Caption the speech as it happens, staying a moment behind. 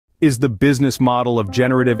Is the business model of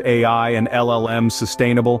generative AI and LLMs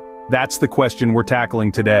sustainable? That's the question we're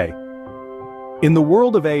tackling today. In the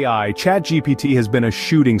world of AI, ChatGPT has been a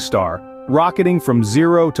shooting star, rocketing from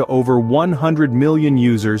 0 to over 100 million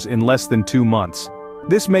users in less than 2 months.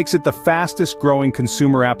 This makes it the fastest-growing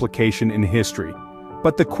consumer application in history.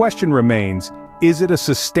 But the question remains, is it a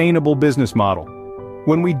sustainable business model?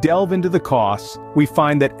 When we delve into the costs, we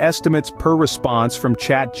find that estimates per response from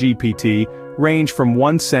ChatGPT range from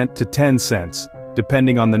 1 cent to 10 cents,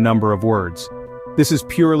 depending on the number of words. This is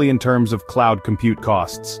purely in terms of cloud compute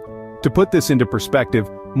costs. To put this into perspective,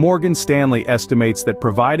 Morgan Stanley estimates that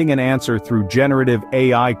providing an answer through generative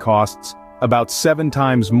AI costs about 7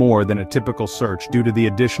 times more than a typical search due to the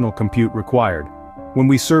additional compute required. When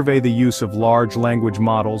we survey the use of large language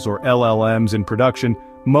models or LLMs in production,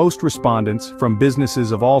 most respondents, from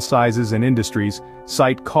businesses of all sizes and industries,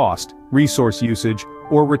 cite cost, resource usage,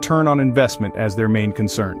 or return on investment as their main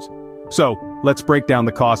concerns. So, let's break down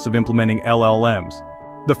the costs of implementing LLMs.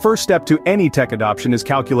 The first step to any tech adoption is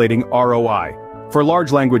calculating ROI. For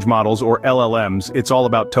large language models or LLMs, it's all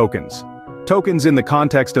about tokens. Tokens in the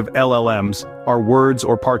context of LLMs are words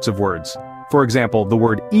or parts of words. For example, the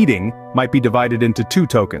word eating might be divided into 2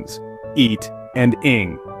 tokens, eat and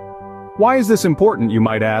ing. Why is this important, you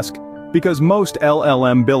might ask? Because most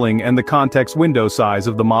LLM billing and the context window size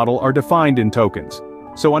of the model are defined in tokens.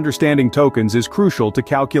 So understanding tokens is crucial to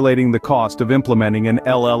calculating the cost of implementing an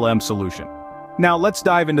LLM solution. Now let's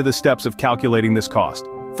dive into the steps of calculating this cost.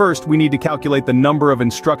 First, we need to calculate the number of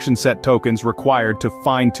instruction set tokens required to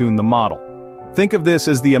fine-tune the model. Think of this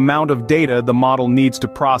as the amount of data the model needs to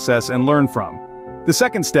process and learn from. The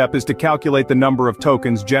second step is to calculate the number of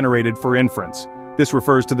tokens generated for inference. This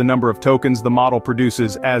refers to the number of tokens the model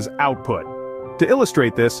produces as output. To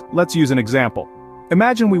illustrate this, let's use an example.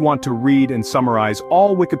 Imagine we want to read and summarize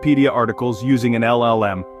all Wikipedia articles using an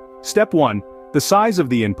LLM. Step 1. The size of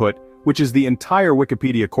the input, which is the entire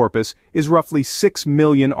Wikipedia corpus, is roughly 6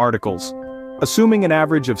 million articles. Assuming an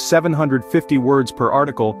average of 750 words per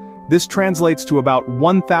article, this translates to about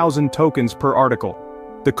 1,000 tokens per article.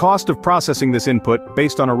 The cost of processing this input,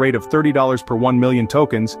 based on a rate of $30 per 1 million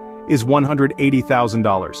tokens, is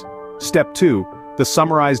 $180,000. Step 2. The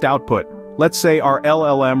summarized output. Let's say our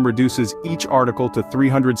LLM reduces each article to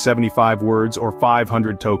 375 words or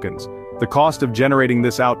 500 tokens. The cost of generating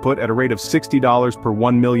this output at a rate of $60 per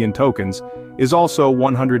 1 million tokens is also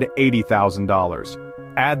 $180,000.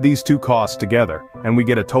 Add these 2 costs together, and we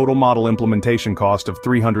get a total model implementation cost of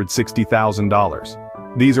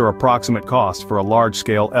 $360,000. These are approximate costs for a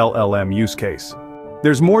large-scale LLM use case.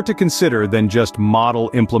 There's more to consider than just model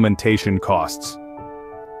implementation costs.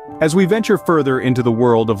 As we venture further into the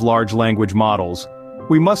world of large language models,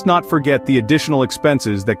 we must not forget the additional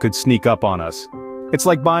expenses that could sneak up on us. It's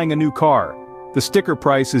like buying a new car. The sticker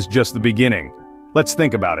price is just the beginning. Let's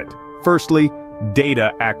think about it. Firstly,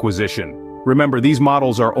 data acquisition. Remember, these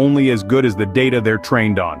models are only as good as the data they're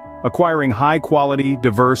trained on. Acquiring high-quality,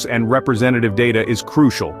 diverse, and representative data is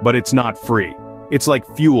crucial, but it's not free. It's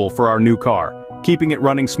like fuel for our new car, keeping it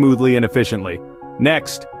running smoothly and efficiently.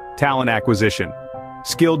 Next, talent acquisition.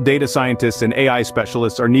 Skilled data scientists and AI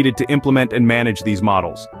specialists are needed to implement and manage these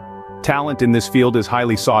models. Talent in this field is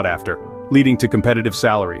highly sought after, leading to competitive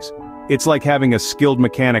salaries. It's like having a skilled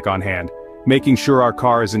mechanic on hand, making sure our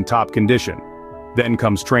car is in top condition. Then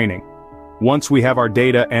comes training. Once we have our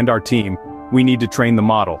data and our team, we need to train the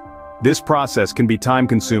model. This process can be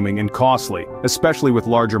time-consuming and costly, especially with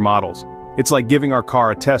larger models. It's like giving our car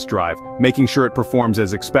a test drive, making sure it performs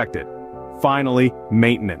as expected. Finally,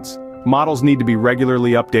 maintenance. Models need to be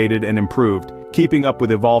regularly updated and improved, keeping up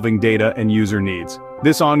with evolving data and user needs.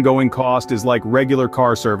 This ongoing cost is like regular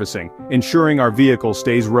car servicing, ensuring our vehicle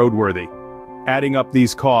stays roadworthy. Adding up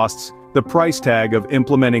these costs, the price tag of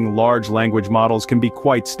implementing large language models can be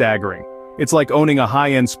quite staggering. It's like owning a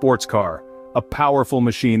high-end sports car, a powerful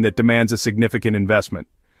machine that demands a significant investment.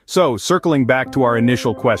 So, circling back to our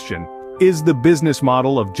initial question, is the business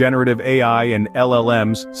model of generative AI and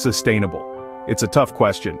LLMs sustainable? It's a tough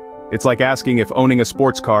question. It's like asking if owning a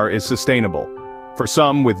sports car is sustainable. For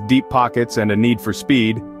some with deep pockets and a need for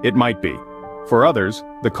speed, it might be. For others,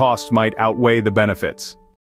 the costs might outweigh the benefits.